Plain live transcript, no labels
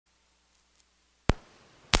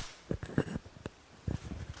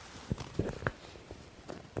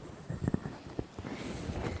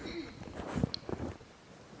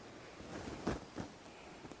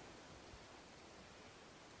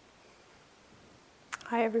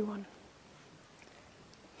Hi, everyone.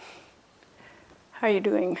 How are you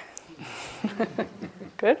doing?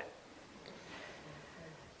 Good?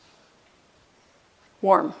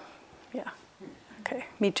 Warm. Yeah. Okay,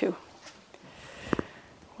 me too.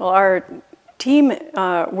 Well, our team,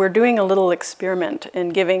 we're doing a little experiment in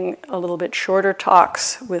giving a little bit shorter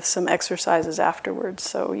talks with some exercises afterwards,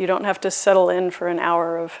 so you don't have to settle in for an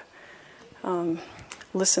hour of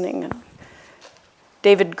listening.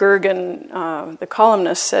 David Gergen, the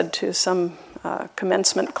columnist, said to some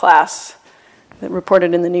commencement class that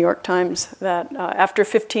reported in the New York Times that after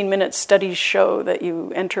 15 minutes, studies show that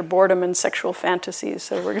you enter boredom and sexual fantasies.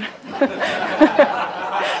 So we're going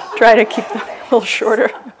to try to keep them a little shorter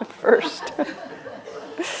first.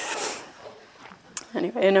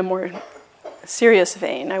 Anyway, in a more serious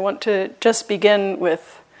vein, I want to just begin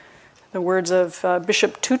with the words of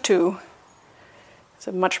Bishop Tutu. It's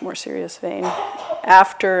a much more serious vein.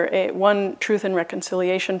 After one Truth and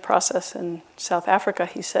Reconciliation process in South Africa,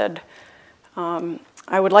 he said,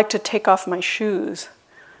 I would like to take off my shoes,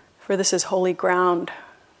 for this is holy ground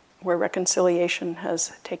where reconciliation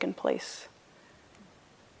has taken place.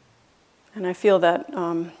 And I feel that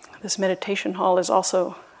this meditation hall is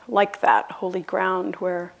also like that, holy ground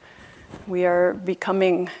where we are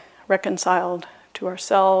becoming reconciled to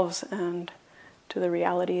ourselves and to the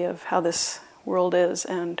reality of how this world is,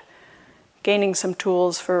 and gaining some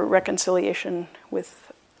tools for reconciliation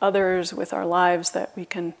with others, with our lives, that we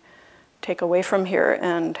can take away from here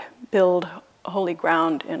and build holy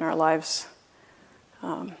ground in our lives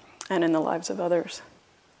and in the lives of others.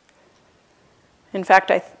 In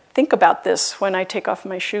fact, I think about this when I take off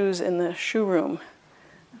my shoes in the shoe room,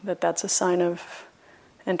 that's a sign of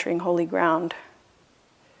entering holy ground.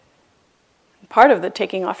 Part of the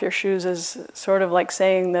taking off your shoes is sort of like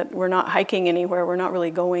saying that we're not hiking anywhere, we're not really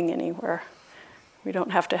going anywhere. We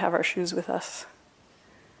don't have to have our shoes with us.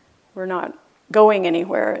 We're not going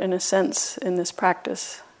anywhere, in a sense, in this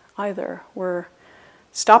practice either. We're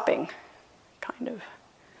stopping, kind of.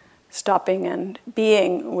 Stopping and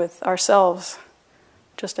being with ourselves,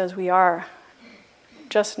 just as we are,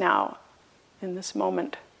 just now, in this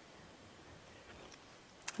moment.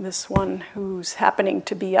 This one who's happening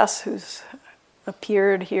to be us, who's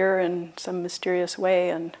appeared here in some mysterious way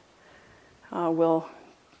and will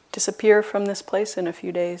disappear from this place in a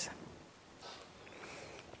few days.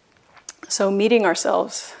 So meeting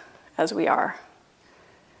ourselves as we are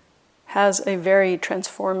has a very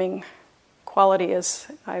transforming quality, as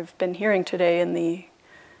I've been hearing today in the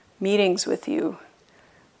meetings with you,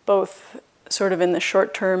 both sort of in the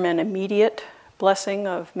short term and immediate blessing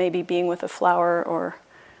of maybe being with a flower, or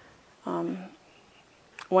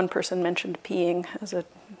one person mentioned peeing as a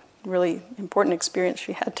really important experience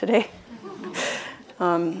she had today.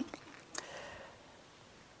 Well,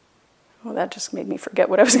 that just made me forget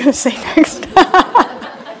what I was going to say next.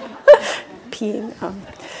 Peeing.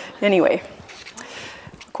 Anyway,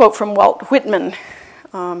 quote from Walt Whitman.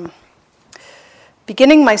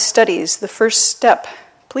 Beginning my studies, the first step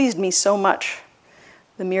pleased me so much.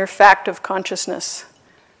 The mere fact of consciousness,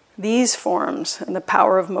 these forms and the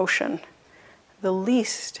power of motion, the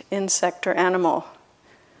least insect or animal,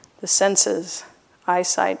 the senses,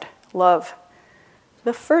 eyesight, love.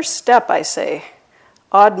 The first step, I say,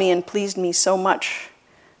 awed me and pleased me so much,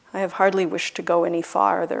 I have hardly wished to go any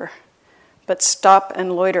farther, but stop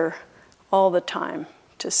and loiter all the time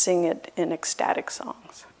to sing it in ecstatic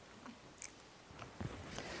songs.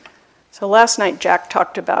 So last night Jack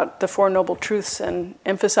talked about the Four Noble Truths and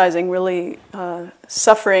emphasizing really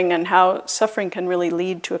suffering and how suffering can really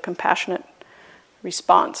lead to a compassionate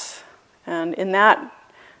response. And in that,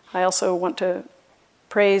 I also want to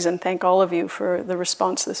praise and thank all of you for the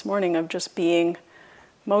response this morning of just being,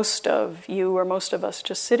 most of you or most of us,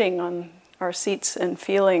 just sitting on our seats and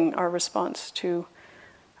feeling our response to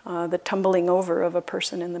the tumbling over of a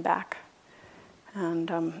person in the back.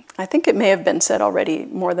 And I think it may have been said already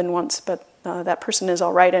more than once, but that person is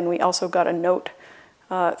all right. And we also got a note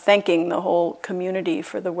thanking the whole community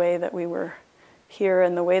for the way that we were here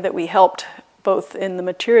and the way that we helped, both in the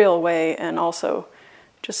material way and also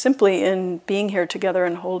just simply in being here together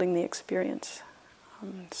and holding the experience.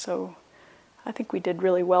 So I think we did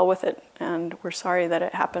really well with it, and we're sorry that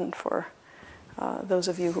it happened for those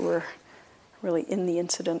of you who were really in the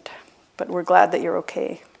incident, but we're glad that you're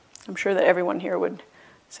okay. I'm sure that everyone here would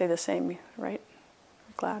say the same, right?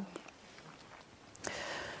 We're glad.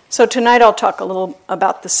 So tonight I'll talk a little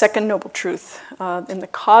about the second noble truth in the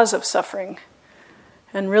cause of suffering,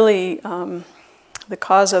 and really the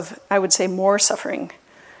cause of, I would say, more suffering.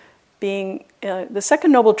 Being the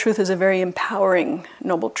second noble truth is a very empowering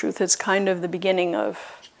noble truth. It's kind of the beginning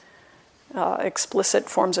of explicit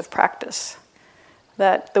forms of practice.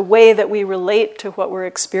 That the way that we relate to what we're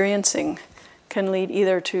experiencing can lead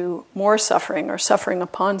either to more suffering or suffering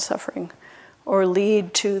upon suffering, or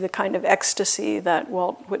lead to the kind of ecstasy that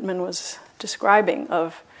Walt Whitman was describing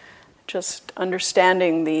of just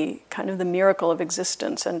understanding the kind of the miracle of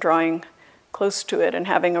existence and drawing close to it and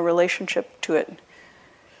having a relationship to it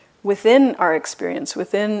within our experience,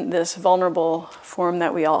 within this vulnerable form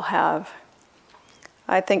that we all have.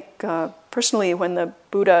 I think personally when the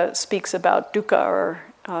Buddha speaks about dukkha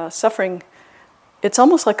or suffering, it's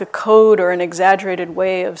almost like a code or an exaggerated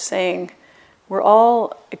way of saying we're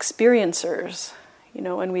all experiencers,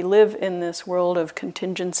 and we live in this world of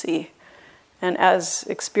contingency. And as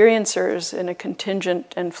experiencers in a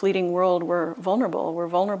contingent and fleeting world, we're vulnerable. We're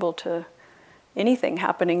vulnerable to anything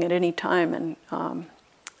happening at any time. And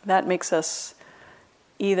that makes us,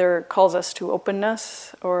 either calls us to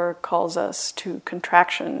openness or calls us to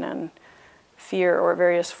contraction and fear or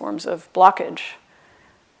various forms of blockage.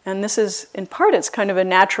 And this is, in part, it's kind of a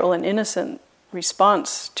natural and innocent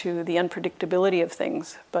response to the unpredictability of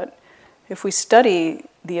things. But if we study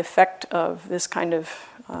the effect of this kind of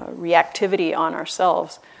reactivity on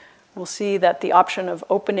ourselves, we'll see that the option of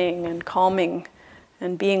opening and calming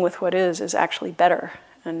and being with what is actually better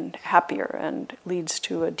and happier and leads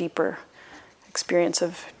to a deeper experience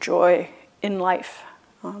of joy in life.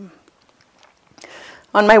 On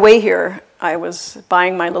my way here, I was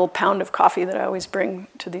buying my little pound of coffee that I always bring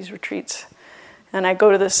to these retreats. And I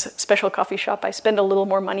go to this special coffee shop. I spend a little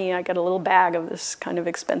more money. I get a little bag of this kind of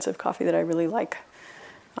expensive coffee that I really like.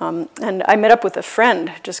 And I met up with a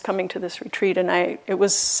friend just coming to this retreat. And it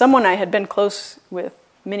was someone I had been close with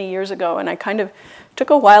many years ago. And I kind of took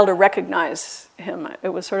a while to recognize him. It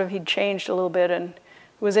was sort of, he'd changed a little bit. And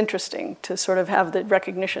it was interesting to sort of have the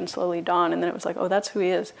recognition slowly dawn. And then it was like, oh, that's who he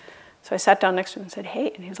is. So I sat down next to him and said,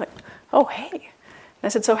 hey. And he was like, oh, hey. And I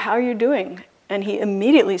said, so how are you doing? And he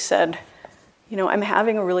immediately said, I'm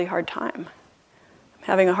having a really hard time. I'm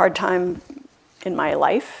having a hard time in my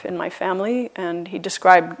life, in my family. And he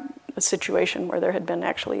described a situation where there had been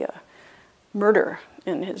actually a murder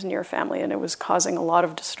in his near family, and it was causing a lot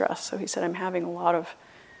of distress. So he said, I'm having a lot of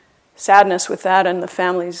sadness with that, and the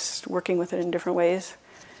family's working with it in different ways.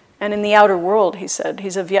 And in the outer world, he said,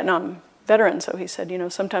 he's a Vietnam veteran, so he said,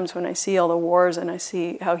 sometimes when I see all the wars and I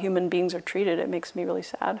see how human beings are treated, it makes me really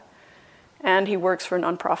sad. And he works for a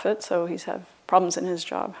nonprofit, so he's had problems in his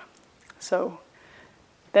job. So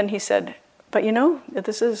then he said, but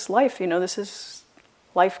this is life,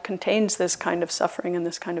 life contains this kind of suffering and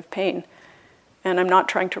this kind of pain. And I'm not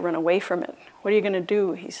trying to run away from it. What are you going to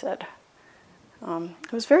do? He said.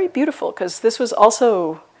 It was very beautiful, because this was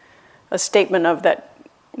also a statement of that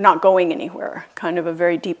not going anywhere, kind of a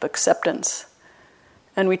very deep acceptance.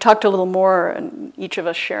 And we talked a little more, and each of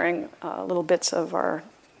us sharing little bits of our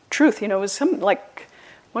truth. It was like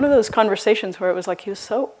one of those conversations where it was like he was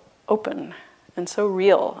so open and so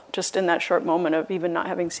real, just in that short moment of even not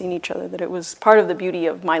having seen each other, that it was part of the beauty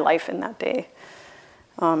of my life in that day.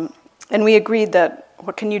 And we agreed that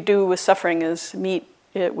what can you do with suffering is meet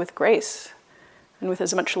it with grace and with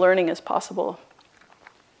as much learning as possible.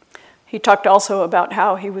 He talked also about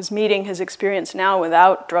how he was meeting his experience now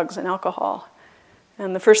without drugs and alcohol.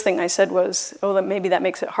 And the first thing I said was, oh, maybe that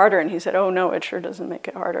makes it harder. And he said, oh, no, it sure doesn't make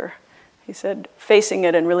it harder. He said, facing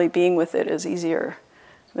it and really being with it is easier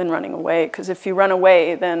than running away. Because if you run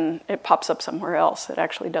away, then it pops up somewhere else. It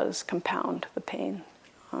actually does compound the pain.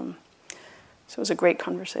 So it was a great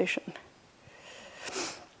conversation.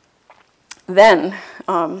 Then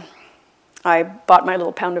I bought my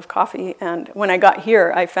little pound of coffee, and when I got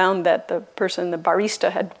here, I found that the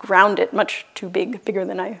barista, had ground it much too bigger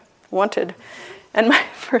than I wanted. And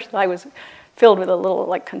I was filled with a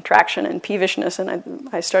little contraction and peevishness, and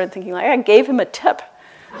I started thinking, I gave him a tip.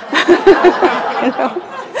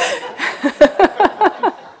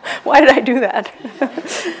 Why did I do that?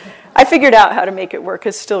 I figured out how to make it work.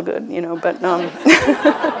 It's still good, but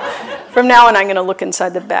from now on I'm going to look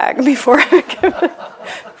inside the bag before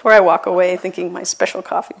I walk away thinking my special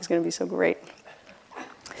coffee is going to be so great.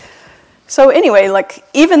 So anyway,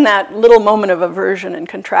 even that little moment of aversion and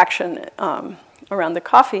contraction around the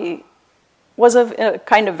coffee was of a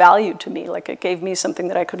kind of value to me. It gave me something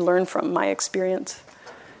that I could learn from my experience.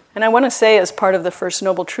 And I want to say, as part of the First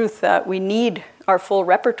Noble Truth, that we need our full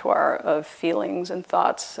repertoire of feelings and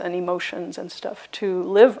thoughts and emotions and stuff to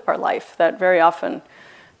live our life, that very often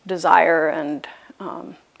desire and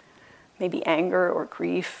maybe anger or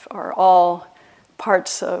grief are all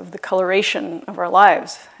parts of the coloration of our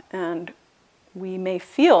lives. And we may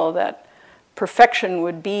feel that perfection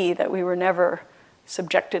would be that we were never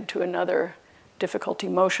subjected to another difficult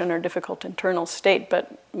emotion or difficult internal state,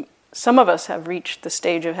 but some of us have reached the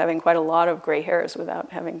stage of having quite a lot of gray hairs without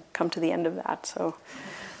having come to the end of that. So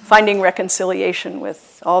finding reconciliation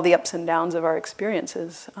with all the ups and downs of our experience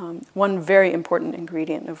is one very important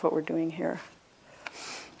ingredient of what we're doing here.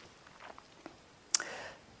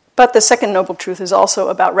 But the second noble truth is also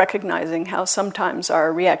about recognizing how sometimes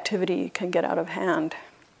our reactivity can get out of hand.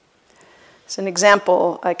 As an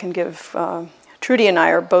example I can give, Trudy and I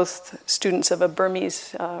are both students of a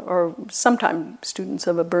Burmese, or sometime students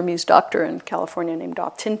of a Burmese doctor in California named Daw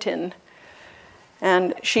Tintin.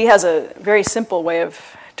 And she has a very simple way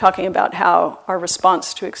of talking about how our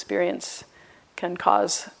response to experience can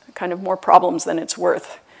cause kind of more problems than it's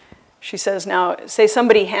worth. She says, now, say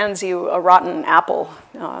somebody hands you a rotten apple,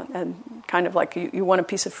 and kind of like you want a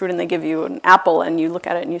piece of fruit and they give you an apple and you look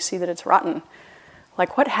at it and you see that it's rotten.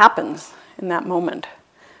 Like, what happens in that moment?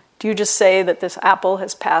 Do you just say that this apple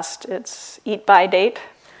has passed its eat-by date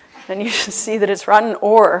and you just see that it's rotten?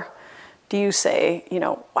 Or do you say,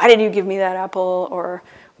 why did you give me that apple? Or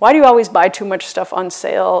why do you always buy too much stuff on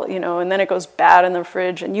sale, and then it goes bad in the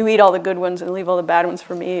fridge and you eat all the good ones and leave all the bad ones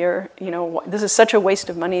for me? Or, this is such a waste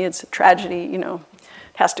of money, it's a tragedy, it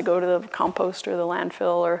has to go to the compost or the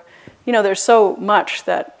landfill. Or, there's so much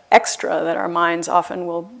that extra that our minds often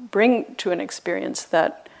will bring to an experience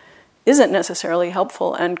that isn't necessarily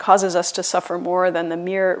helpful and causes us to suffer more than the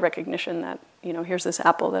mere recognition that, here's this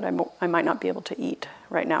apple that I might not be able to eat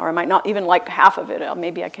right now, or I might not even like half of it,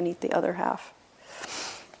 maybe I can eat the other half.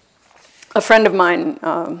 A friend of mine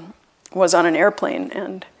was on an airplane,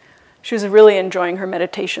 and she was really enjoying her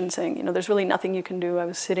meditation, saying, there's really nothing you can do. I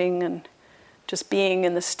was sitting and just being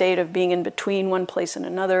in the state of being in between one place and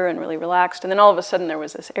another and really relaxed. And then all of a sudden there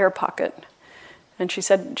was this air pocket. And she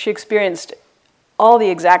said she experienced all the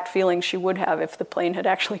exact feelings she would have if the plane had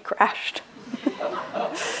actually crashed.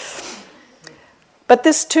 But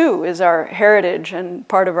this, too, is our heritage and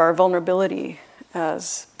part of our vulnerability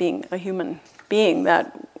as being a human being,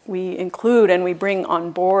 that we include and we bring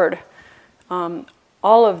on board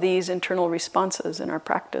all of these internal responses in our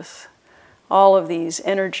practice, all of these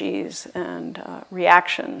energies and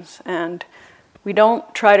reactions, and we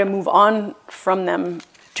don't try to move on from them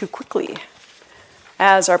too quickly.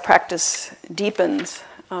 As our practice deepens,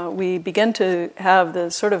 we begin to have the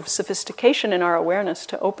sort of sophistication in our awareness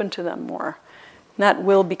to open to them more. And that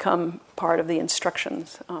will become part of the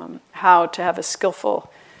instructions, how to have a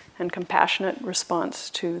skillful and compassionate response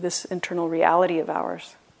to this internal reality of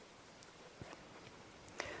ours.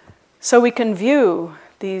 So we can view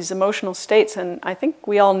these emotional states, and I think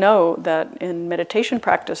we all know that in meditation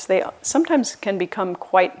practice, they sometimes can become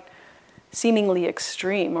quite seemingly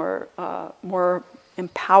extreme or more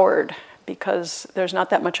empowered because there's not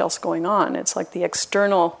that much else going on. It's like the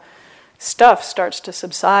external stuff starts to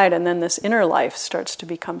subside, and then this inner life starts to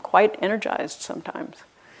become quite energized sometimes.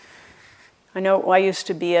 I know I used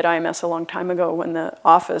to be at IMS a long time ago when the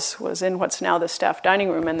office was in what's now the staff dining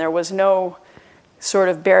room, and there was no sort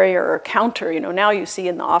of barrier or counter. Now you see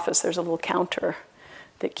in the office there's a little counter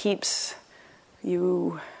that keeps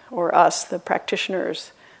you or us, the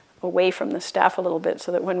practitioners, away from the staff a little bit,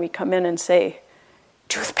 so that when we come in and say,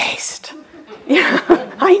 toothpaste,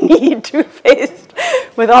 I need toothpaste,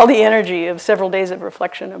 with all the energy of several days of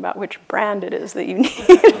reflection about which brand it is that you need,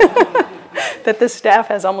 that the staff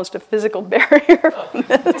has almost a physical barrier from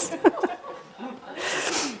this.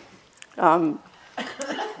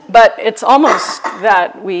 But it's almost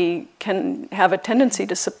that we can have a tendency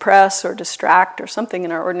to suppress or distract or something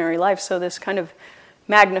in our ordinary life. So this kind of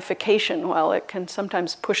magnification, while it can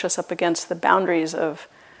sometimes push us up against the boundaries of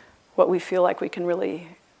what we feel like we can really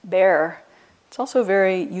bear, it's also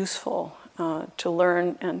very useful to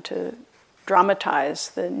learn and to dramatize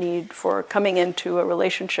the need for coming into a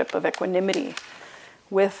relationship of equanimity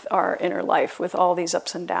with our inner life, with all these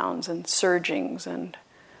ups and downs and surgings and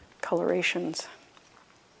colorations.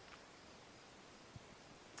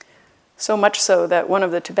 So much so that one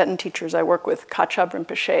of the Tibetan teachers I work with, Kachab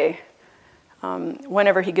Rinpoche,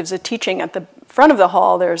 whenever he gives a teaching, at the front of the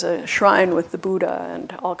hall there's a shrine with the Buddha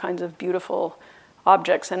and all kinds of beautiful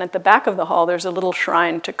objects, and at the back of the hall there's a little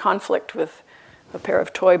shrine to conflict with a pair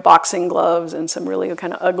of toy boxing gloves and some really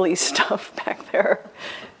kind of ugly stuff back there,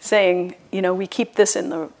 saying, we keep this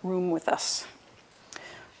in the room with us.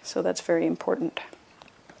 So that's very important.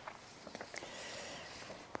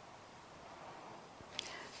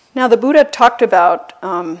 Now, the Buddha talked about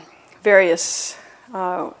various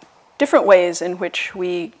different ways in which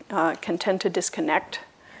we can tend to disconnect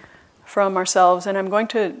from ourselves, and I'm going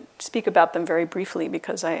to speak about them very briefly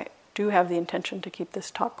because I do have the intention to keep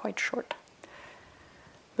this talk quite short.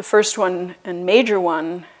 The first one, and major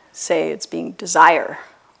one, say it's being desire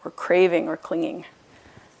or craving or clinging.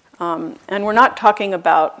 And we're not talking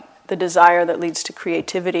about the desire that leads to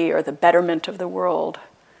creativity or the betterment of the world,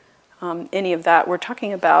 any of that. We're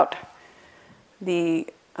talking about the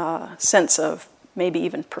sense of maybe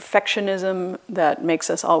even perfectionism that makes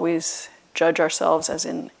us always judge ourselves as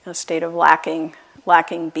in a state of lacking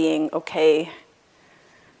being okay.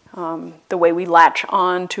 The way we latch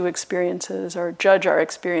on to experiences or judge our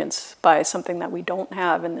experience by something that we don't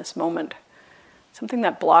have in this moment. Something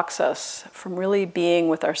that blocks us from really being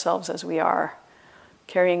with ourselves as we are,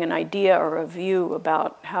 carrying an idea or a view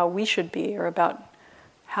about how we should be or about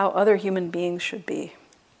how other human beings should be.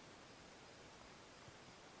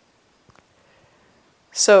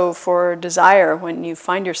 So for desire, when you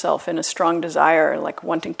find yourself in a strong desire, like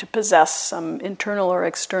wanting to possess some internal or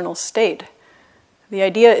external state, the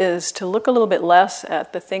idea is to look a little bit less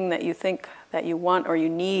at the thing that you think that you want or you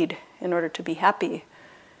need in order to be happy,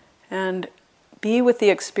 and be with the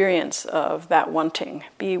experience of that wanting.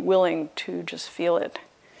 Be willing to just feel it.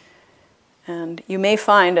 And you may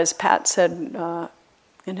find, as Pat said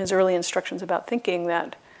in his early instructions about thinking,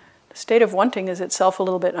 that the state of wanting is itself a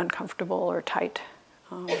little bit uncomfortable or tight,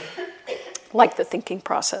 like the thinking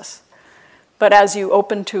process. But as you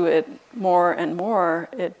open to it more and more,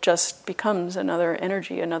 it just becomes another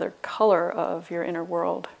energy, another color of your inner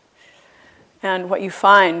world. And what you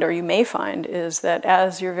find, or you may find, is that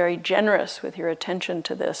as you're very generous with your attention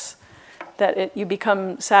to this, that you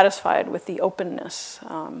become satisfied with the openness,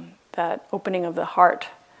 that opening of the heart,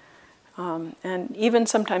 and even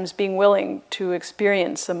sometimes being willing to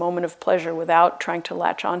experience a moment of pleasure without trying to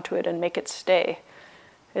latch onto it and make it stay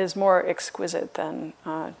is more exquisite than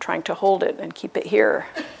trying to hold it and keep it here.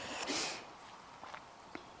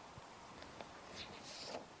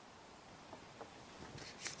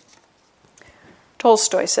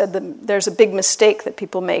 Tolstoy said that there's a big mistake that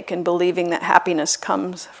people make in believing that happiness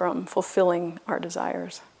comes from fulfilling our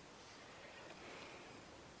desires.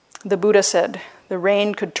 The Buddha said, the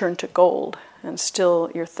rain could turn to gold and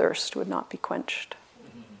still your thirst would not be quenched.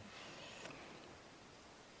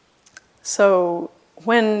 So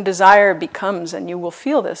when desire becomes, and you will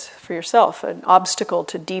feel this for yourself, an obstacle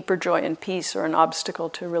to deeper joy and peace, or an obstacle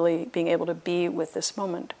to really being able to be with this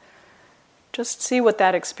moment, just see what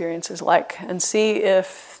that experience is like, and see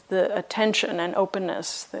if the attention and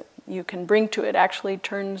openness that you can bring to it actually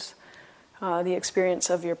turns the experience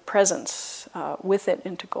of your presence with it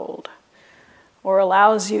into gold, or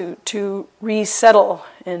allows you to resettle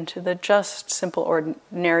into the just simple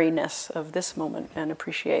ordinariness of this moment and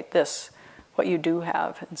appreciate this, what you do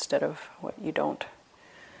have instead of what you don't.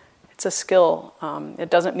 It's a skill. It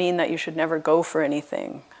doesn't mean that you should never go for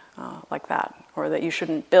anything like that, or that you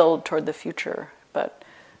shouldn't build toward the future, but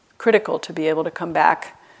critical to be able to come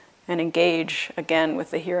back and engage again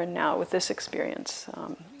with the here and now, with this experience,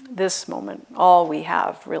 this moment, all we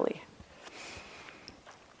have, really.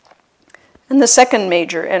 And the second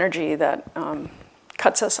major energy that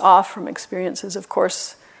cuts us off from experience is, of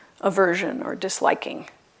course, aversion or disliking.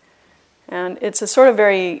 And it's a sort of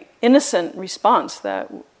very innocent response that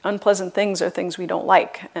unpleasant things are things we don't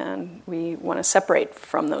like, and we want to separate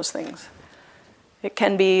from those things. It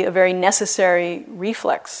can be a very necessary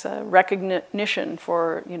reflex, recognition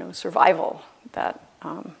for survival. That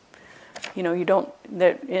you don't.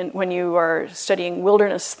 When you are studying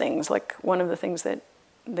wilderness things, like one of the things that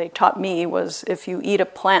they taught me was, if you eat a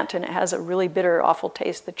plant and it has a really bitter, awful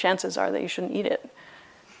taste, the chances are that you shouldn't eat it.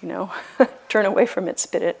 Turn away from it,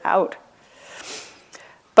 spit it out.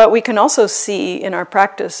 But we can also see in our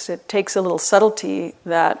practice, it takes a little subtlety,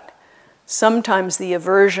 that sometimes the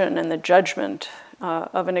aversion and the judgment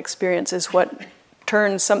of an experience is what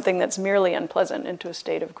turns something that's merely unpleasant into a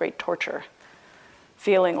state of great torture.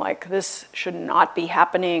 Feeling like this should not be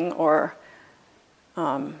happening, or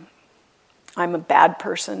I'm a bad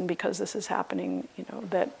person because this is happening,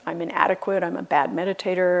 that I'm inadequate, I'm a bad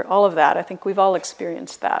meditator, all of that. I think we've all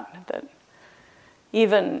experienced that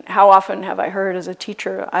even, how often have I heard as a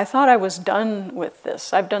teacher, I thought I was done with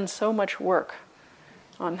this. I've done so much work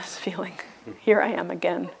on this feeling. Here I am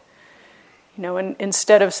again. And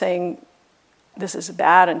instead of saying, this is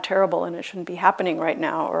bad and terrible and it shouldn't be happening right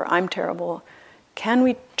now, or I'm terrible, can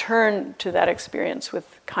we turn to that experience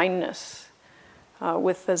with kindness,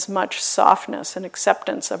 with as much softness and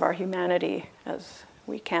acceptance of our humanity as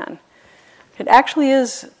we can? It actually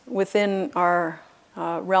is within our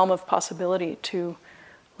realm of possibility to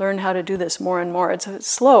learn how to do this more and more. It's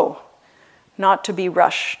slow, not to be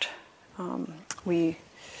rushed. We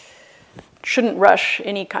shouldn't rush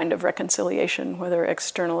any kind of reconciliation, whether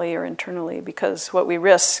externally or internally, because what we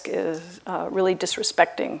risk is really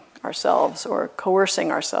disrespecting ourselves or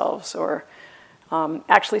coercing ourselves or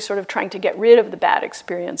actually sort of trying to get rid of the bad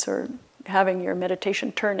experience or having your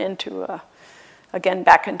meditation turn into, again,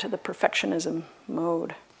 back into the perfectionism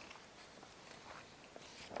mode.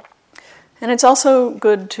 And it's also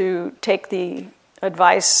good to take the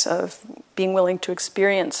advice of being willing to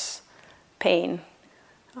experience pain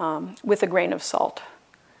with a grain of salt.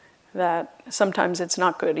 That sometimes it's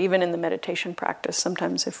not good, even in the meditation practice.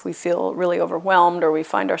 Sometimes if we feel really overwhelmed or we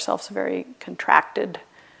find ourselves very contracted,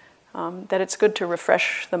 that it's good to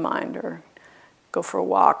refresh the mind or go for a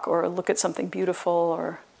walk or look at something beautiful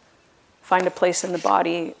or find a place in the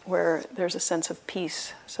body where there's a sense of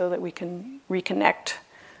peace so that we can reconnect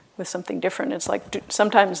with something different. It's like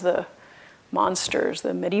sometimes the monsters,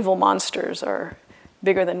 the medieval monsters, are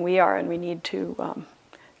bigger than we are and we need to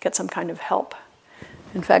get some kind of help.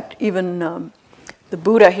 In fact, even the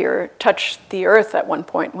Buddha here touched the earth at one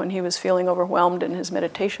point when he was feeling overwhelmed in his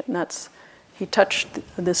meditation. He touched,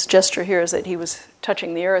 this gesture here is that he was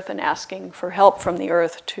touching the earth and asking for help from the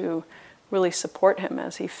earth to really support him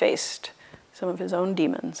as he faced some of his own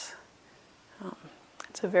demons.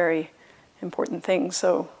 It's a very important thing.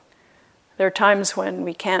 So there are times when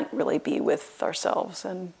we can't really be with ourselves,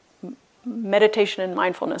 and meditation and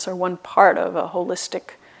mindfulness are one part of a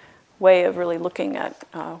holistic way of really looking at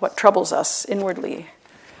what troubles us inwardly.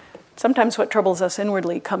 Sometimes what troubles us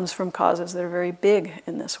inwardly comes from causes that are very big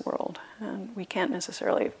in this world, and we can't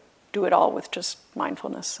necessarily do it all with just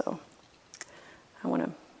mindfulness, so I want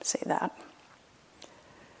to say that.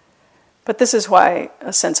 But this is why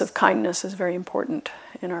a sense of kindness is very important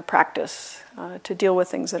in our practice, to deal with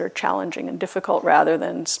things that are challenging and difficult rather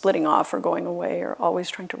than splitting off or going away or always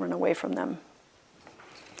trying to run away from them.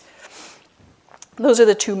 Those are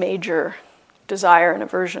the two major, desire and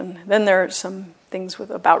aversion. Then there are some things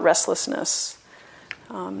about restlessness,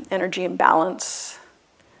 energy imbalance,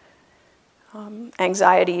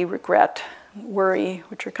 anxiety, regret, worry,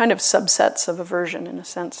 which are kind of subsets of aversion in a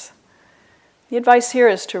sense. The advice here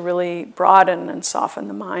is to really broaden and soften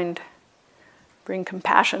the mind, bring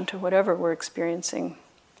compassion to whatever we're experiencing,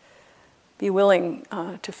 be willing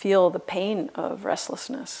to feel the pain of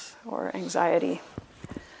restlessness or anxiety.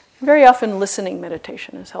 Very often listening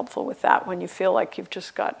meditation is helpful with that when you feel like you've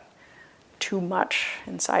just got too much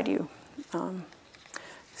inside you.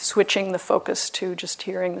 Switching the focus to just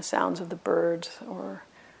hearing the sounds of the birds or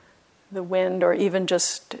the wind, or even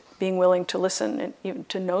just being willing to listen even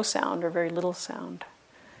to no sound or very little sound,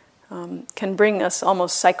 can bring us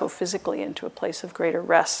almost psychophysically into a place of greater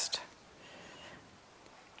rest.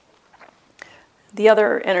 The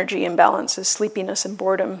other energy imbalance is sleepiness and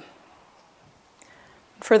boredom.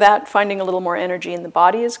 For that, finding a little more energy in the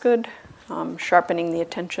body is good, sharpening the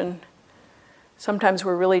attention. Sometimes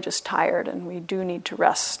we're really just tired and we do need to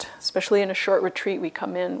rest. Especially in a short retreat, we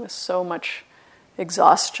come in with so much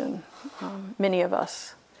exhaustion, many of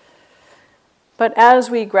us. But as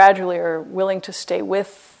we gradually are willing to stay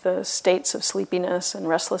with the states of sleepiness and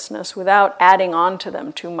restlessness without adding on to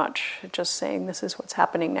them too much, just saying this is what's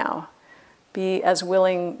happening now, be as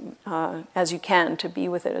willing as you can to be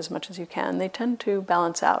with it as much as you can, they tend to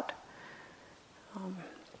balance out.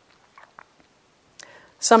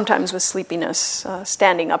 Sometimes with sleepiness,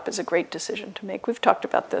 standing up is a great decision to make. We've talked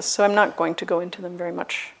about this, so I'm not going to go into them very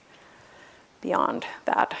much beyond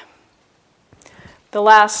that. The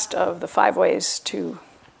last of the 5 ways to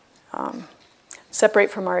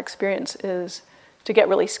separate from our experience is to get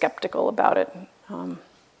really skeptical about it,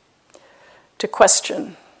 to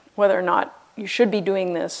question whether or not you should be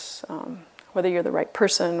doing this, whether you're the right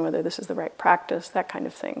person, whether this is the right practice, that kind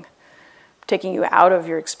of thing. Taking you out of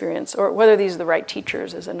your experience, or whether these are the right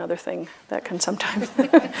teachers is another thing that can sometimes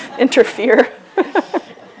interfere.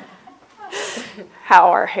 How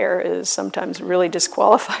our hair is sometimes really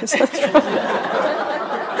disqualifies us from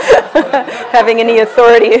having any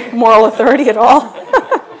authority, moral authority at all.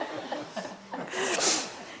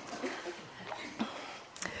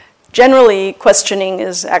 Generally, questioning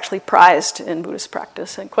is actually prized in Buddhist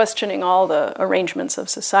practice, and questioning all the arrangements of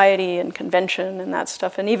society and convention and that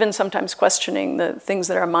stuff, and even sometimes questioning the things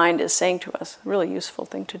that our mind is saying to us, a really useful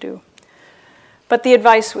thing to do. But the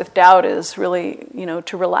advice with doubt is really,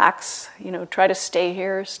 to relax, try to stay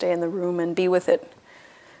here, stay in the room and be with it.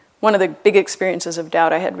 One of the big experiences of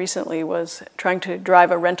doubt I had recently was trying to drive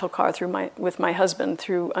a rental car with my husband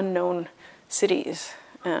through unknown cities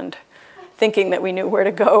and thinking that we knew where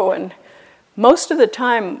to go. And most of the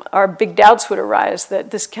time, our big doubts would arise that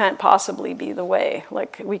this can't possibly be the way.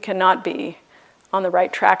 Like, we cannot be on the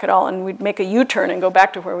right track at all. And we'd make a U-turn and go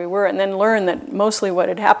back to where we were and then learn that mostly what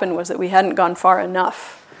had happened was that we hadn't gone far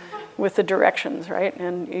enough. with the directions, right?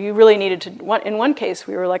 And you really needed to, in one case,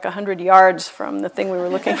 we were like 100 yards from the thing we were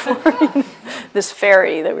looking for, this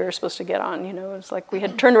ferry that we were supposed to get on, It was like we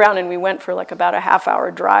had turned around and we went for like about a half-hour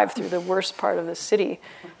drive through the worst part of the city,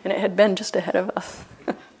 and it had been just ahead of us.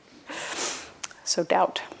 So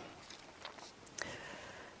doubt.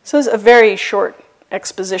 So it's a very short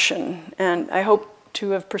exposition, and I hope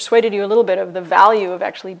to have persuaded you a little bit of the value of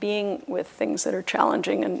actually being with things that are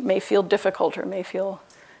challenging and may feel difficult or may feel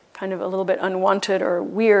kind of a little bit unwanted or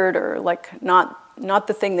weird or like not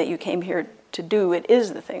the thing that you came here to do. It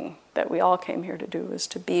is the thing that we all came here to do, is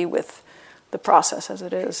to be with the process as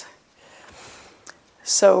it is.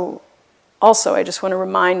 So also I just want to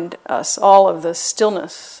remind us all of the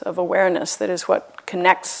stillness of awareness that is what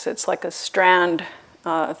connects. It's like a strand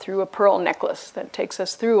through a pearl necklace that takes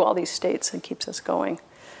us through all these states and keeps us going.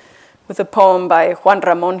 With a poem by Juan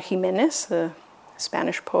Ramón Jiménez, the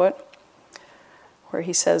Spanish poet, where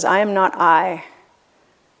he says, "I am not I.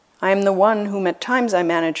 I am the one whom at times I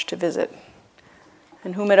manage to visit,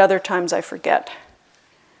 and whom at other times I forget,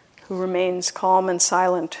 who remains calm and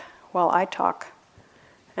silent while I talk,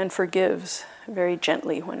 and forgives very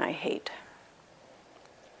gently when I hate."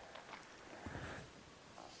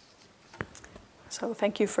 So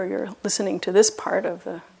thank you for your listening to this part of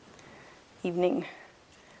the evening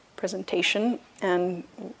presentation. And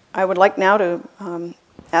I would like now to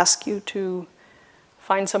ask you to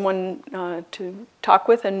find someone to talk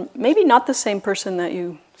with, and maybe not the same person that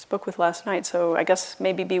you spoke with last night. So I guess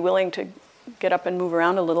maybe be willing to get up and move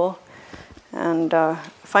around a little and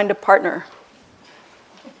find a partner.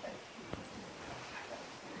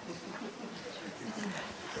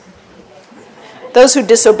 Those who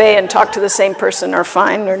disobey and talk to the same person are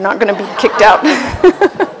fine. They're not going to be kicked out.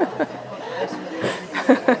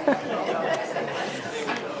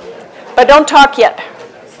 But don't talk yet.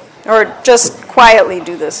 Or just quietly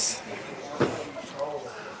do this.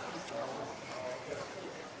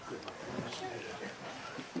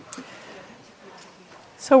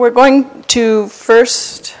 So we're going to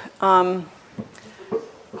first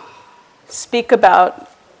speak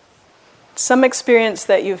about some experience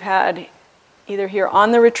that you've had either here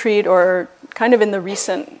on the retreat or kind of in the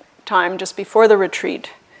recent time, just before the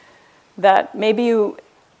retreat, that maybe you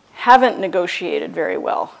haven't negotiated very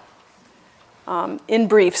well. In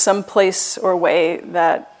brief, some place or way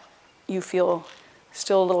that you feel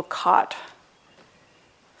still a little caught,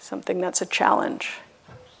 something that's a challenge.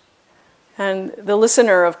 And the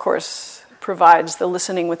listener, of course, provides the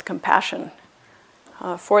listening with compassion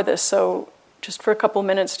for this. So just for a couple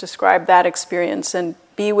minutes, describe that experience and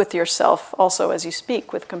be with yourself also as you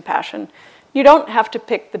speak with compassion. You don't have to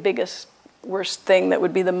pick the biggest, worst thing that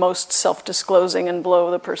would be the most self-disclosing and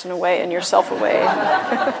blow the person away and yourself away.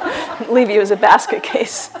 Leave you as a basket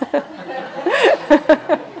case.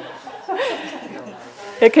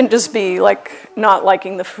 It can just be like not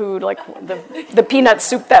liking the food, like the peanut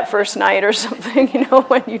soup that first night or something,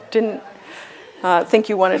 when you didn't think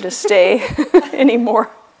you wanted to stay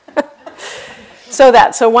anymore.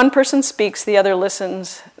 So one person speaks, the other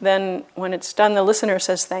listens. Then when it's done, the listener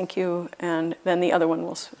says thank you, and then the other one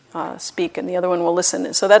will speak, and the other one will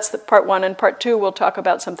listen. So that's the part one. And part two, we'll talk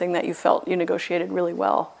about something that you felt you negotiated really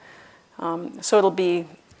well. So it'll be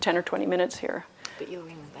 10 or 20 minutes here. But you'll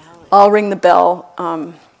ring the bell. I'll ring the bell.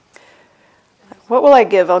 What will I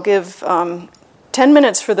give? I'll give 10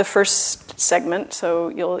 minutes for the first segment, so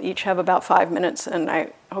you'll each have about 5 minutes, and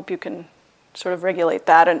I hope you can sort of regulate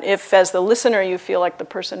that. And if, as the listener, you feel like the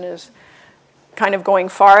person is kind of going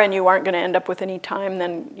far and you aren't going to end up with any time,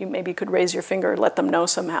 then you maybe could raise your finger and let them know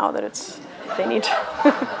somehow that they need to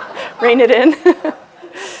rein it in.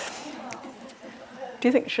 Do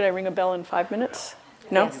you think, should I ring a bell in 5 minutes?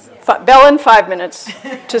 No? Yes. Bell in 5 minutes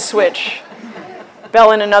to switch.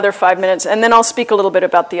 Bell in another 5 minutes, and then I'll speak a little bit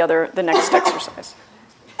about the next exercise.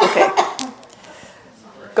 Okay.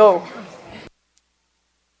 Go.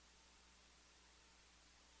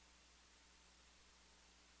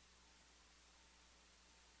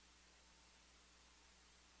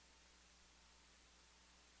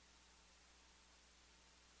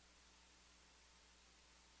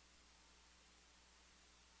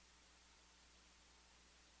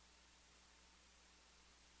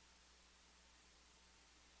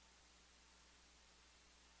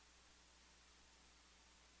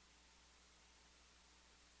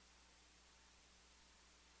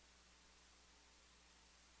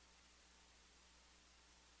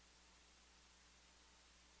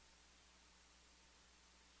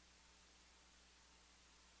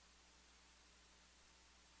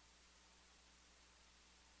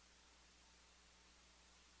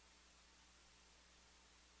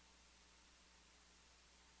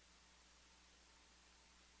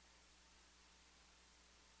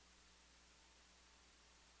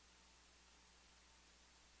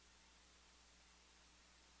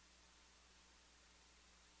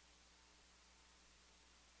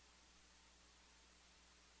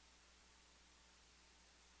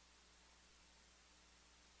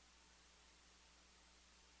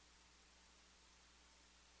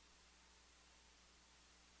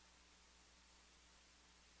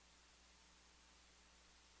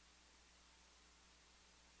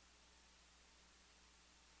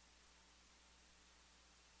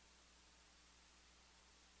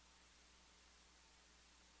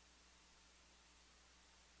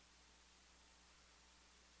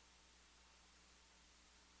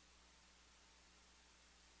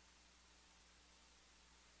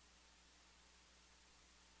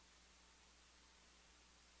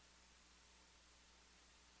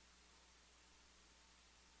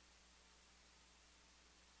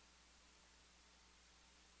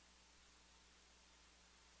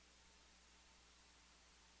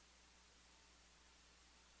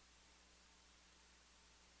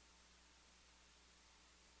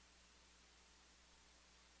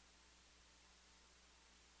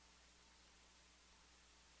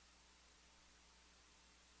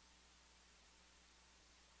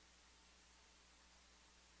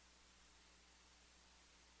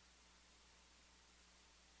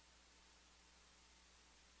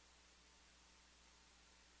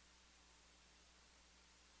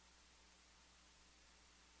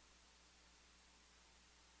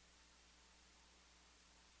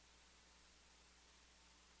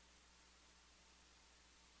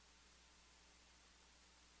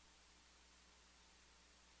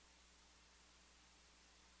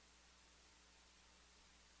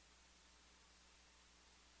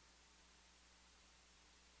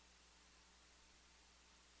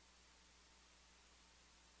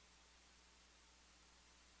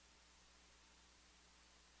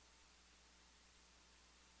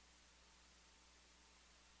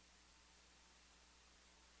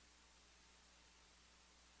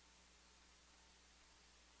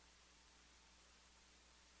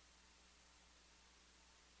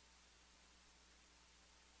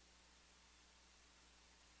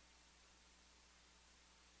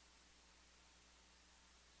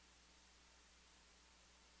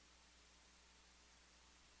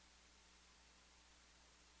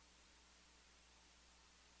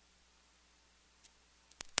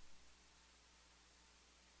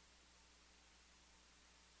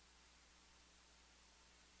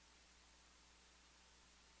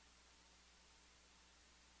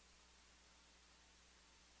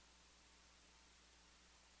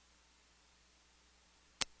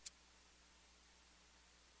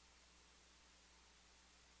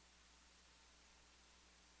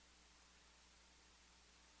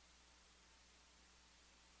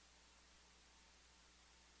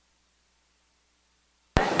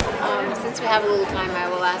 Since we have a little time, I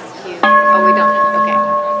will ask you. Oh, we don't.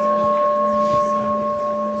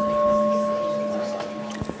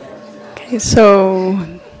 Okay. Okay,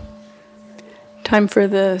 so time for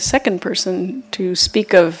the second person to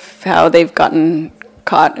speak of how they've gotten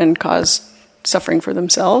caught and caused suffering for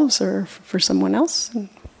themselves or for someone else.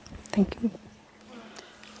 Thank you.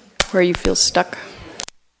 Where you feel stuck.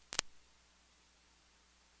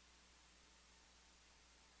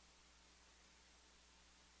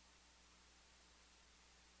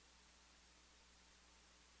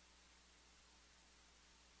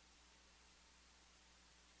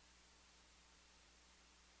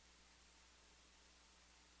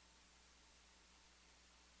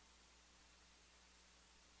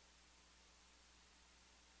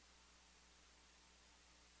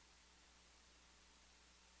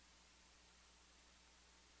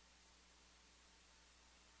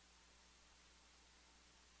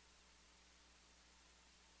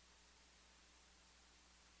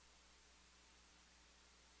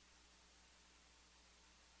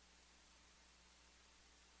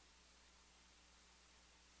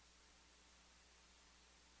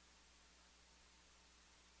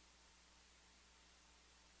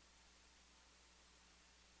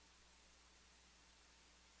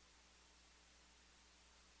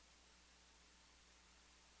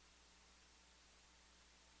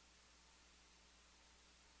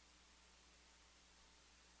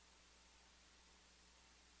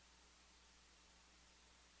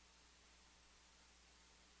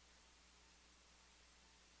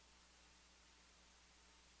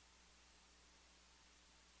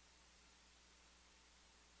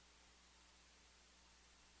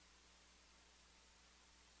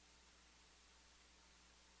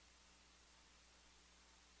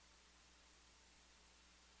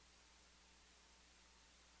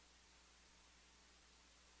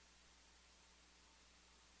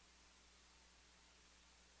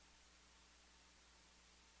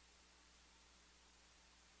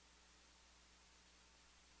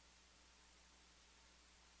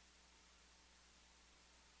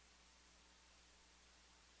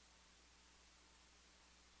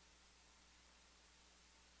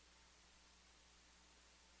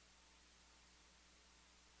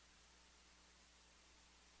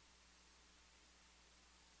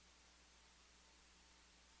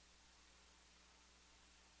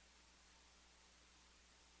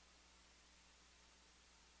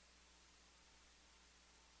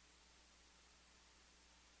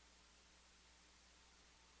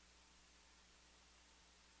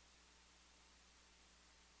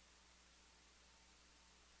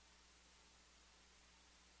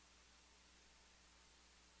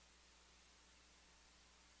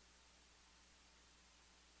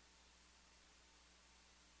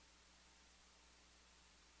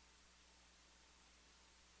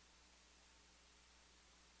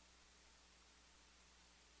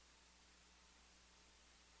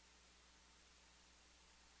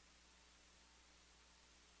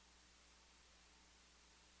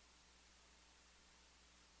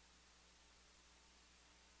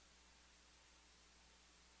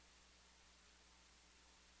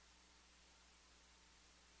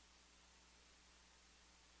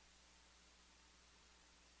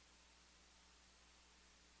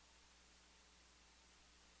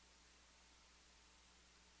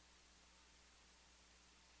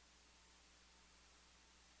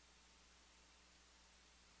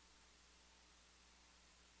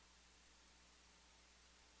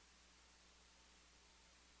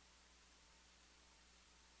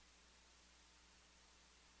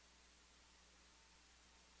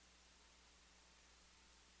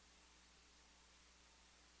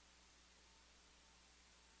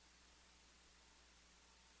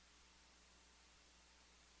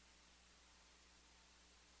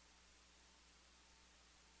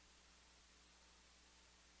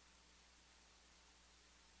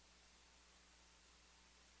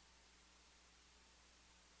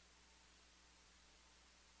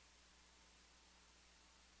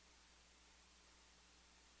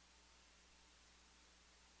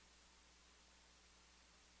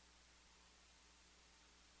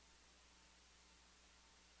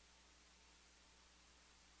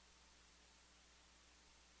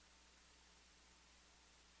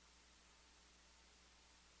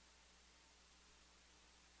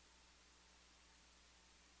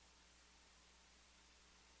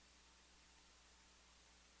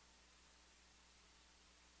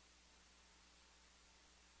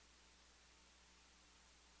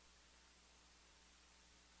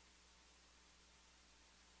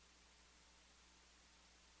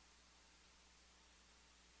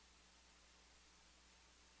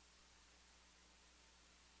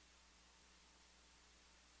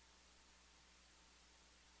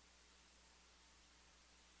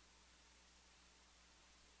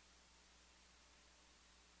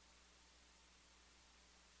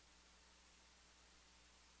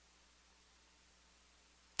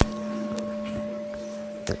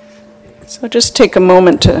 So just take a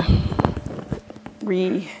moment to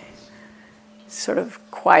sort of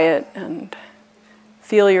quiet and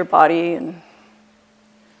feel your body and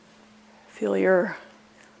feel your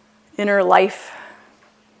inner life.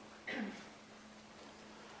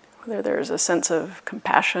 Whether there's a sense of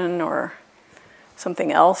compassion or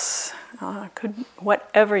something else,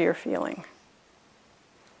 whatever you're feeling.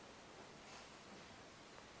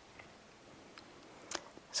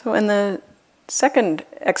 So, and the second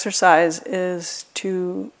exercise is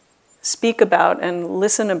to speak about and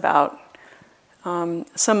listen about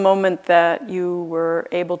some moment that you were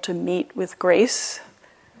able to meet with grace,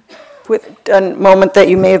 with a moment that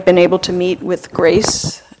you may have been able to meet with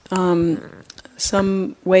grace,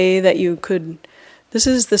 some way that you could. This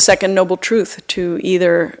is the second noble truth, to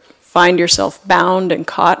either find yourself bound and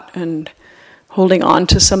caught and holding on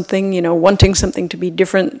to something, wanting something to be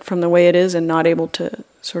different from the way it is and not able to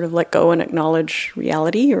sort of let go and acknowledge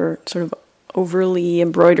reality, or sort of overly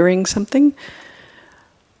embroidering something.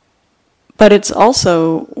 But it's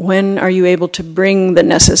also, when are you able to bring the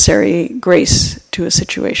necessary grace to a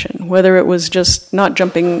situation? Whether it was just not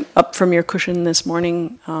jumping up from your cushion this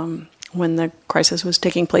morning when the crisis was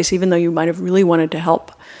taking place, even though you might have really wanted to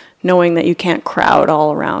help, knowing that you can't crowd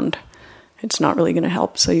all around. It's not really going to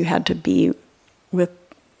help, so you had to be with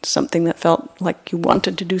something that felt like you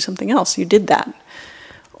wanted to do something else. You did that.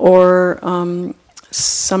 Or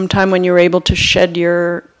sometime when you were able to shed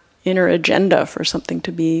your inner agenda for something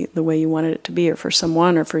to be the way you wanted it to be, or for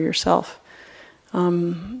someone, or for yourself.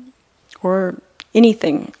 Or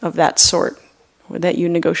anything of that sort that you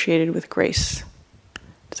negotiated with grace.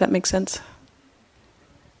 Does that make sense?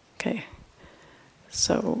 Okay.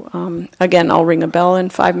 So again, I'll ring a bell in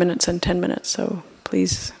 5 minutes and 10 minutes, so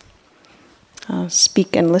please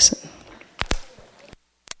speak and listen.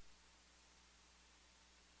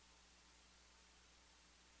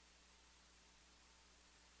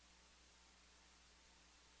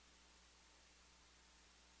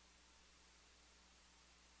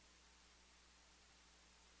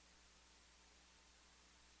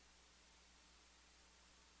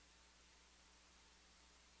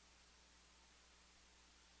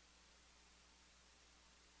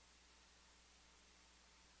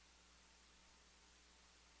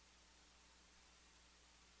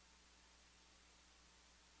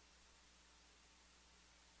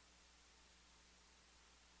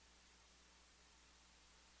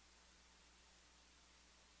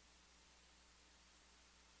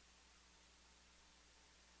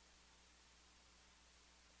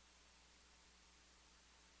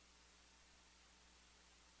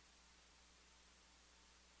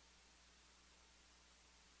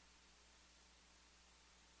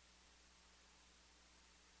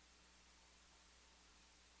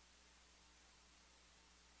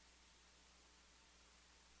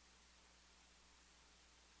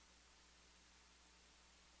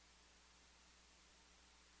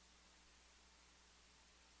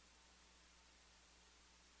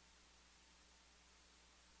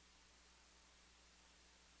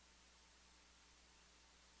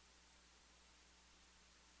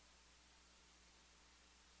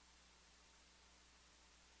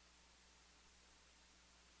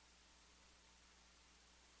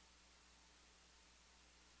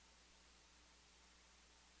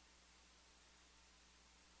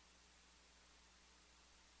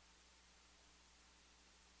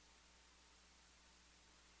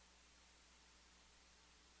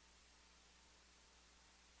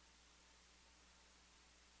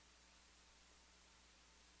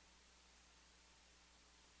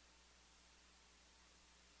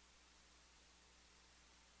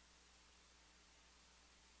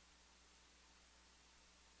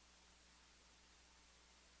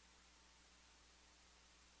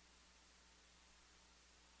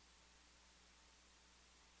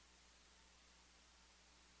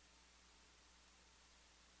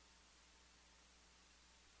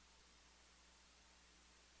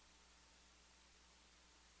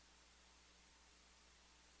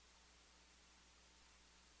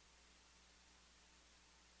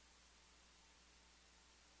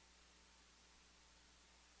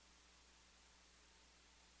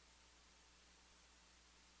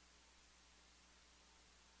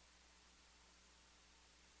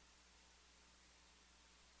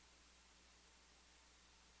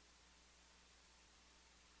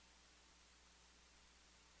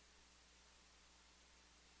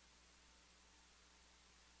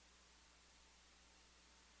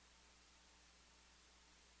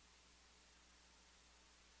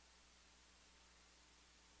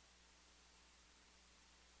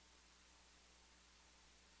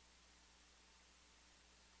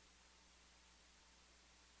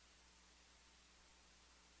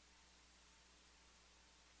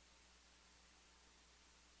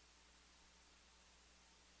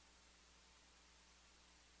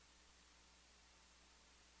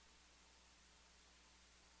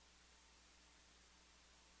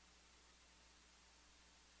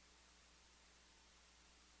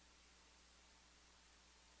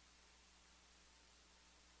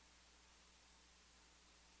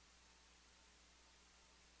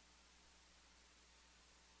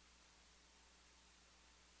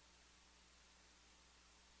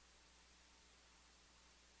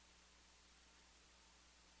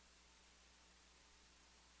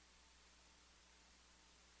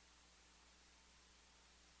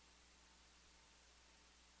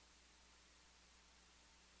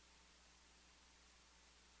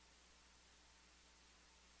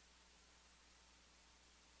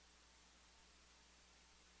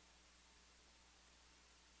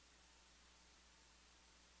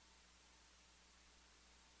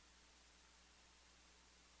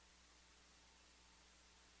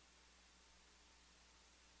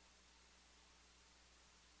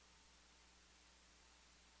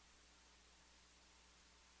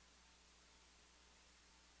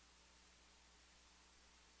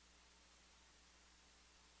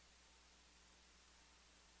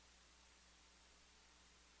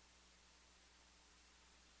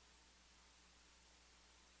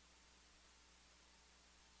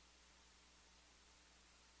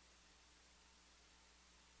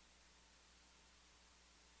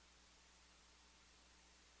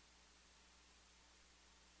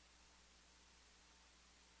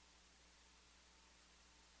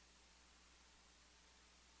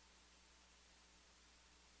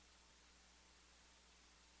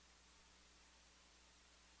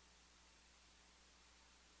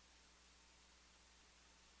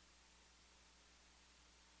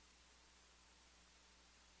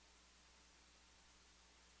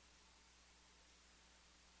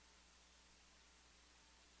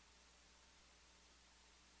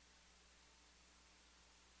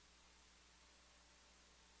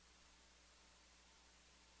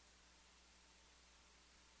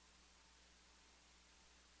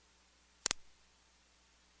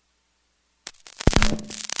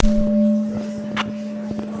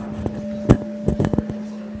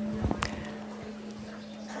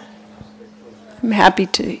 I'm happy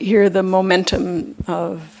to hear the momentum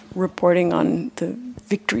of reporting on the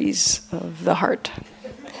victories of the heart.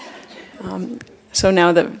 So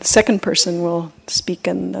now the second person will speak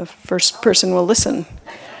and the first person will listen.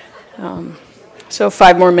 So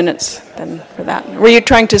 5 more minutes then for that. Were you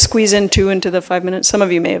trying to squeeze in 2 into the 5 minutes? Some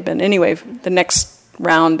of you may have been. Anyway, the next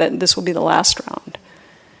round, this will be the last round.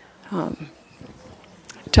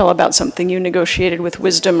 Tell about something you negotiated with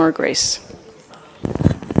wisdom or grace.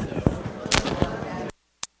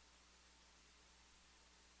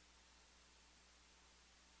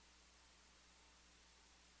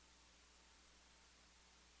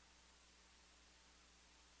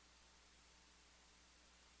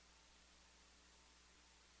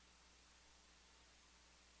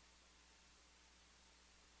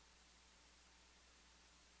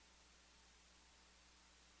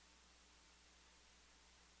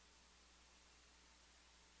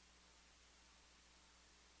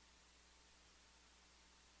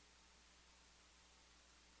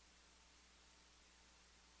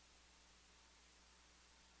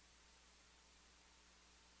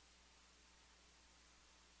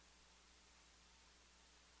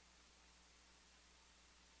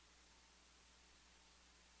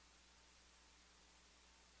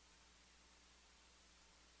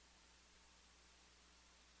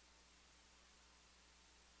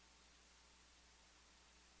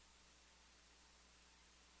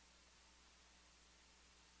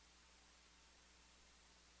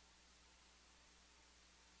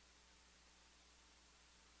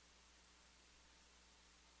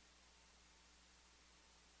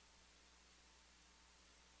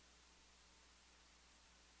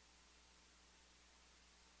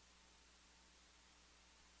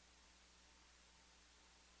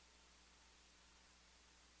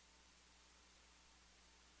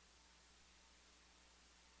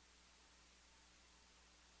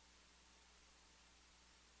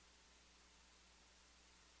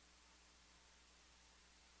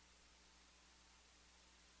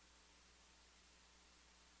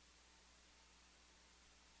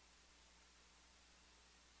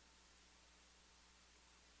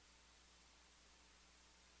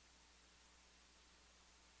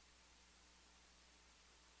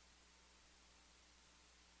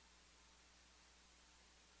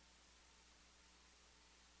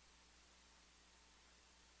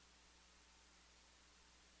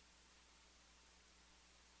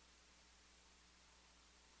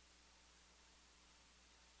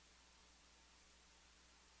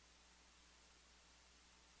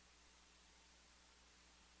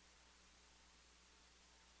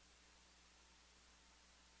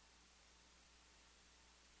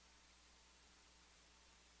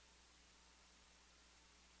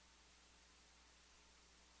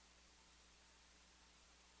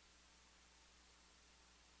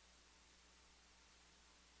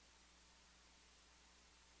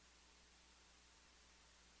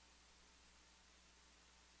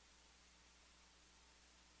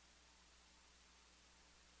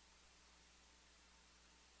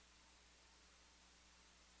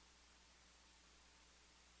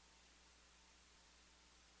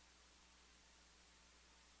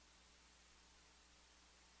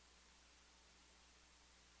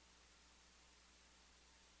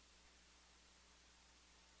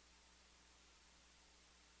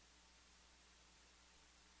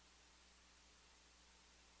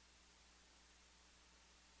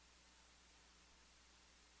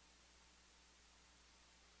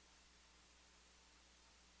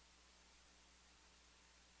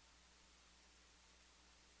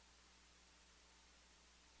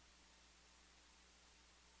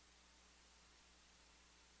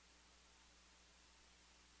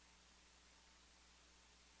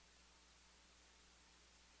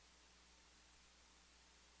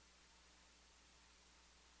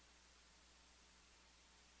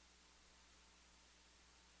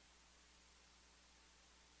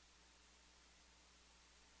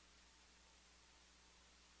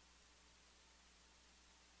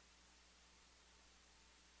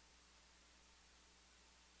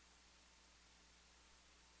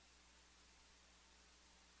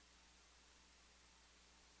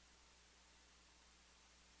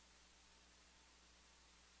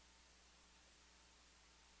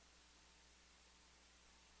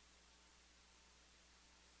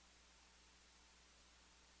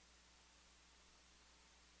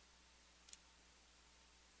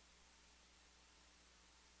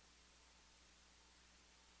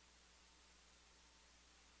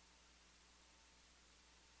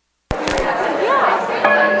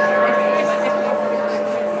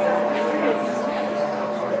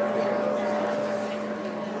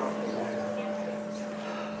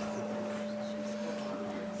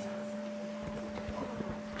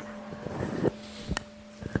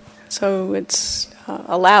 So it's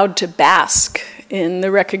allowed to bask in the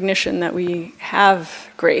recognition that we have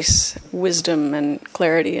grace, wisdom, and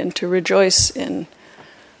clarity, and to rejoice in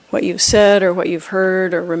what you've said or what you've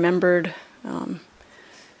heard or remembered,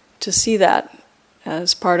 to see that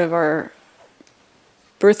as part of our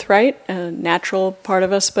birthright, a natural part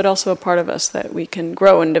of us, but also a part of us that we can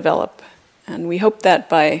grow and develop. And we hope that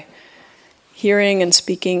by hearing and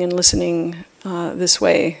speaking and listening this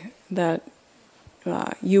way, that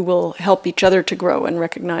you will help each other to grow and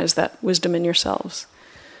recognize that wisdom in yourselves,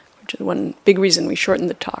 which is one big reason we shorten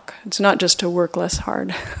the talk. It's not just to work less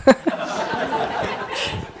hard.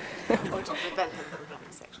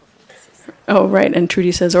 Oh, right, and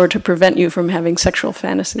Trudy says, or to prevent you from having sexual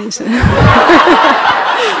fantasies. Good luck.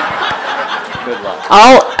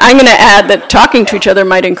 I'm going to add that talking to each other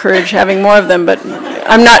might encourage having more of them, but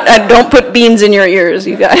I don't put beans in your ears,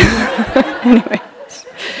 you guys. Anyway.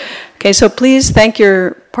 Okay, so please thank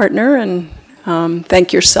your partner and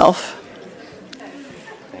thank yourself.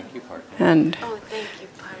 Thank you, partner. And thank you,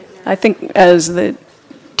 partner. I think as the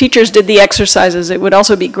teachers did the exercises, it would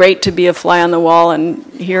also be great to be a fly on the wall and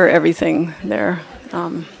hear everything there.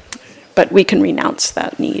 But we can renounce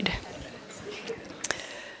that need.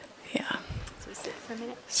 Yeah. So sit for a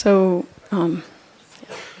minute. So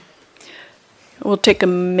we'll take a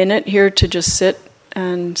minute here to just sit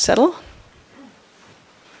and settle.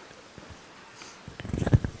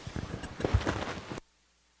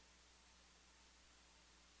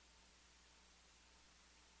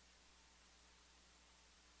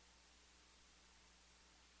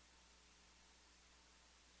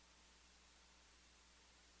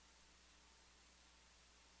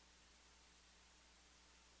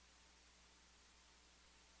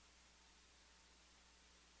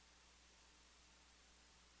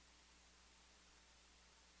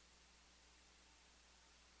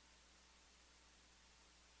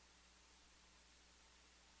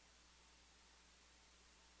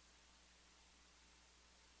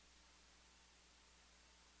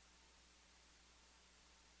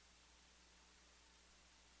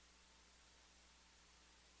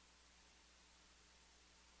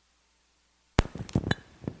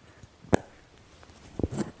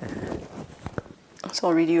 So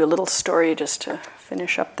I'll read you a little story just to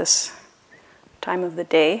finish up this time of the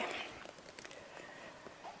day.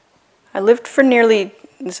 I lived for nearly,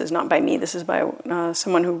 this is not by me, this is by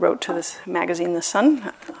someone who wrote to this magazine, The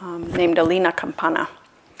Sun, named Alina Campana.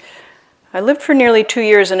 I lived for nearly 2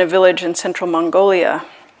 years in a village in central Mongolia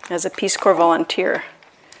as a Peace Corps volunteer.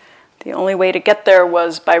 The only way to get there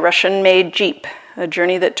was by Russian-made jeep, a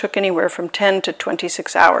journey that took anywhere from 10 to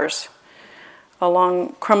 26 hours.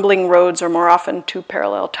 Along crumbling roads or more often 2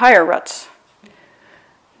 parallel tire ruts.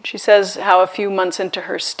 She says how a few months into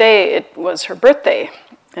her stay, it was her birthday,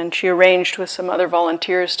 and she arranged with some other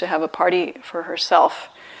volunteers to have a party for herself,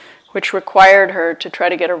 which required her to try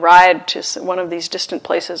to get a ride to one of these distant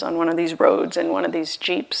places on one of these roads in one of these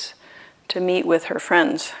jeeps to meet with her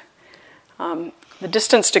friends. The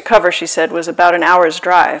distance to cover, she said, was about an hour's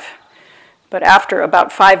drive. But after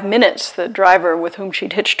about 5 minutes, the driver with whom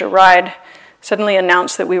she'd hitched a ride suddenly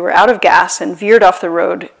announced that we were out of gas and veered off the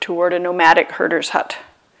road toward a nomadic herder's hut.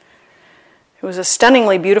 It was a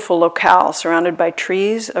stunningly beautiful locale surrounded by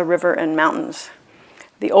trees, a river, and mountains.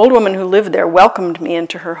 The old woman who lived there welcomed me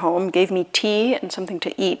into her home, gave me tea and something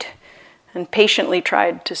to eat, and patiently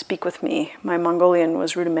tried to speak with me. My Mongolian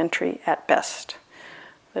was rudimentary at best.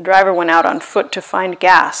 The driver went out on foot to find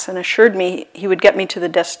gas and assured me he would get me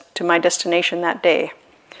to my destination that day.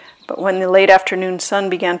 But when the late afternoon sun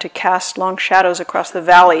began to cast long shadows across the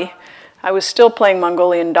valley, I was still playing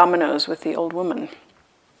Mongolian dominoes with the old woman.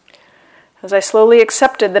 As I slowly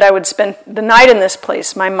accepted that I would spend the night in this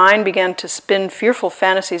place, my mind began to spin fearful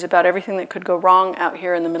fantasies about everything that could go wrong out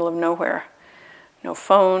here in the middle of nowhere. No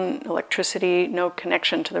phone, electricity, no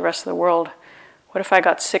connection to the rest of the world. What if I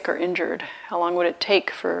got sick or injured? How long would it take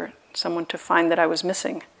for someone to find that I was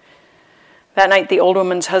missing? That night, the old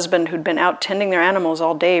woman's husband, who'd been out tending their animals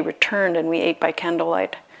all day, returned and we ate by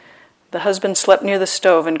candlelight. The husband slept near the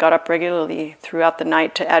stove and got up regularly throughout the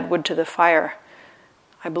night to add wood to the fire.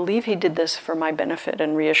 I believe he did this for my benefit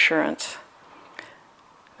and reassurance.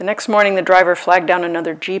 The next morning, the driver flagged down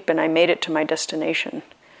another jeep and I made it to my destination.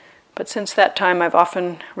 But since that time, I've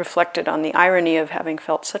often reflected on the irony of having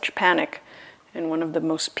felt such panic in one of the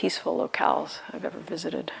most peaceful locales I've ever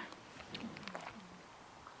visited.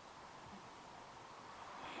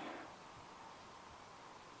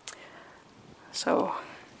 So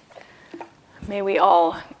may we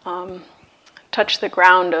all touch the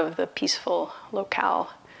ground of the peaceful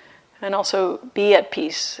locale and also be at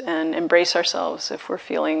peace and embrace ourselves if we're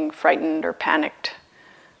feeling frightened or panicked.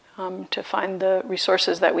 to find the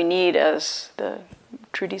resources that we need, as the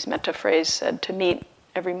Trudy's metta phrase said, to meet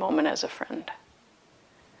every moment as a friend.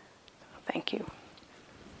 Thank you.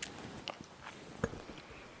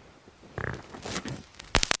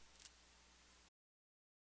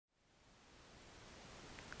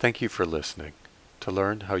 Thank you for listening. To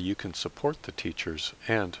learn how you can support the teachers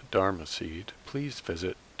and Dharma Seed, please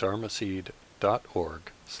visit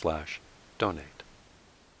dharmaseed.org/donate.